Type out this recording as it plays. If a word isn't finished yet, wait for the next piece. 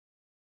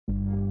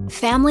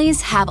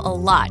Families have a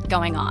lot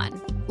going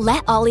on.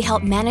 Let Ollie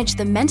help manage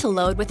the mental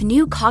load with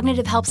new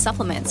cognitive help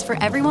supplements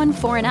for everyone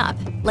 4 and up,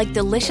 like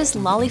delicious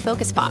Lolly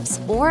Focus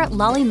Pops or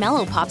Lolly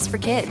Mellow Pops for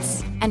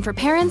kids. And for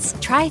parents,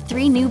 try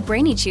 3 new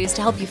Brainy Chews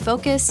to help you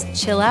focus,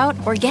 chill out,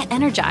 or get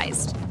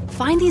energized.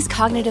 Find these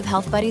cognitive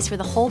health buddies for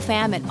the whole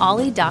fam at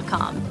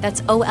ollie.com.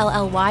 That's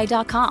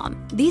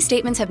OLLY.com. These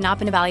statements have not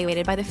been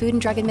evaluated by the Food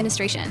and Drug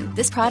Administration.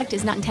 This product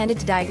is not intended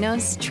to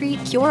diagnose,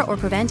 treat, cure, or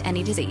prevent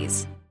any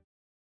disease.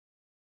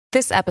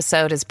 This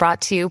episode is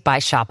brought to you by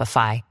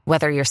Shopify.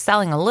 Whether you're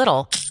selling a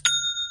little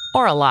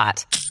or a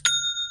lot,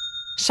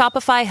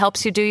 Shopify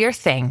helps you do your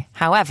thing,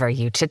 however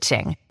you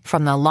cha-ching.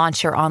 From the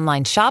launch your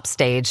online shop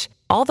stage,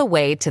 all the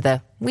way to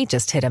the we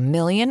just hit 1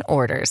 million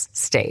orders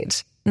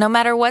stage. No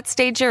matter what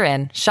stage you're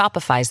in,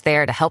 Shopify's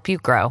there to help you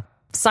grow.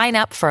 Sign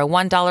up for a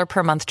 $1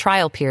 per month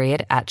trial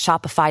period at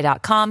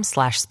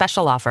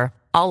shopify.com/special offer,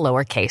 all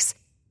lowercase.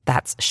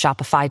 That's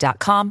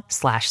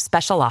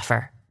shopify.com/special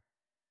offer.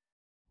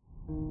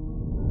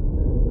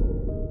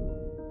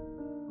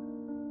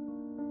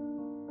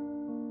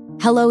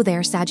 Hello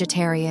there,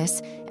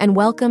 Sagittarius, and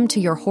welcome to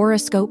your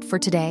horoscope for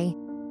today,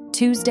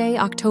 Tuesday,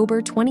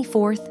 October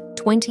 24th,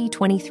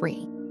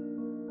 2023.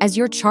 As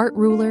your chart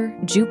ruler,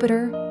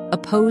 Jupiter,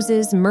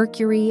 opposes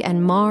Mercury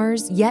and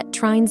Mars, yet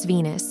trines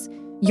Venus,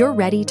 you're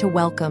ready to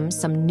welcome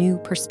some new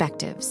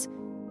perspectives.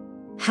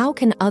 How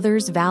can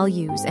others'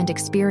 values and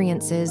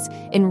experiences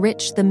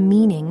enrich the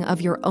meaning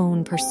of your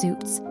own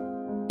pursuits?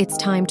 It's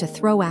time to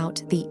throw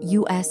out the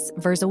us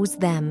versus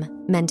them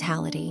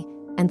mentality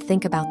and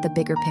think about the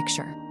bigger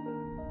picture.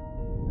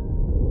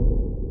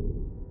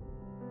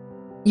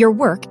 Your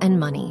work and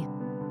money.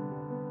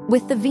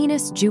 With the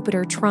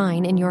Venus-Jupiter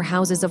trine in your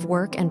houses of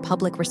work and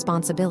public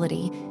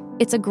responsibility,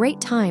 it's a great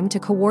time to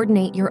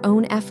coordinate your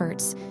own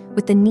efforts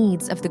with the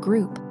needs of the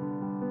group.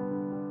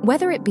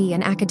 Whether it be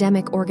an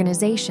academic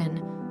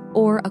organization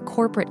or a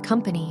corporate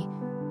company,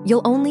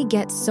 you'll only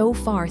get so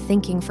far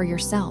thinking for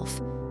yourself.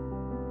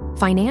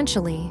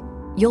 Financially,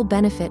 you'll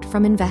benefit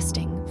from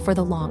investing for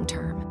the long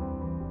term.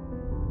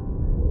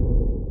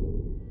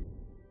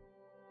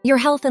 Your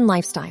health and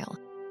lifestyle.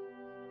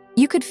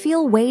 You could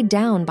feel weighed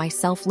down by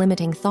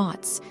self-limiting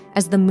thoughts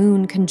as the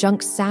moon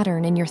conjuncts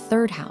Saturn in your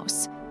 3rd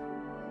house.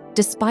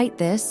 Despite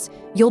this,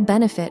 you'll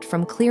benefit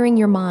from clearing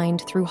your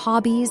mind through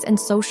hobbies and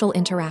social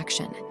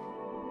interaction.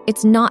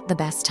 It's not the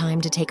best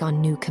time to take on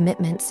new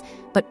commitments,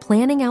 but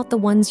planning out the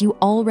ones you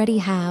already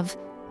have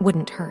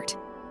wouldn't hurt.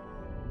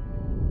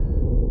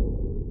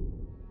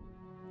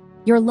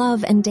 Your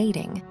love and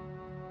dating.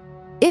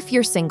 If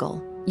you're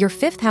single, your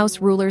 5th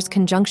house ruler's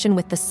conjunction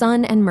with the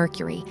Sun and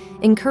Mercury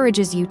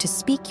encourages you to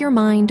speak your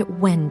mind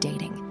when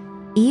dating.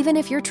 Even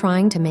if you're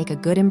trying to make a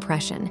good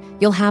impression,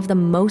 you'll have the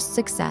most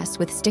success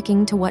with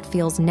sticking to what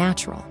feels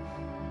natural.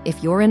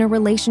 If you're in a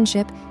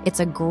relationship,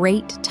 it's a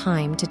great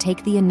time to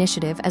take the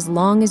initiative as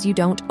long as you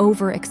don't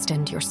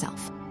overextend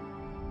yourself.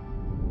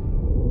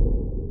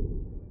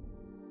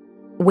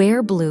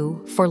 Wear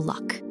blue for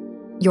luck.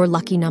 Your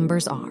lucky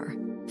numbers are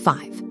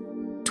 5,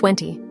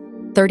 20,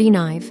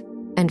 39,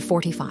 and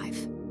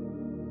 45.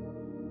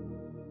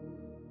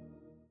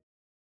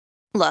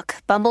 Look,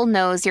 Bumble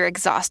knows you're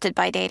exhausted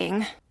by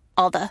dating.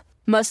 All the,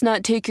 must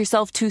not take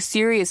yourself too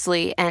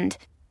seriously, and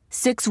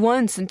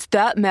 6'1" since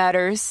that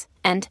matters,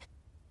 and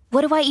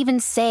what do I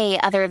even say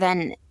other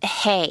than,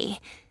 hey?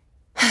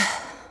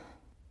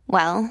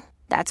 Well,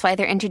 that's why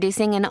they're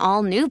introducing an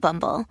all-new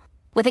Bumble,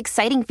 with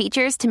exciting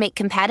features to make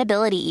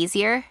compatibility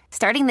easier,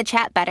 starting the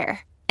chat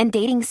better, and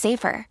dating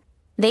safer.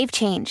 They've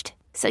changed,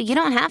 so you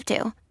don't have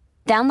to.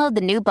 Download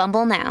the new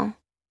Bumble now.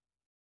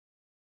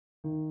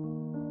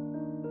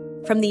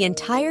 From the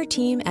entire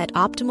team at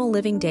Optimal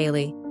Living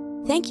Daily,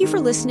 thank you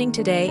for listening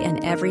today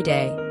and every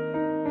day.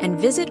 And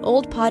visit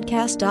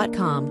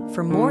oldpodcast.com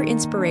for more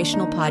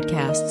inspirational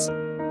podcasts.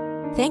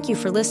 Thank you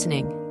for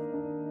listening.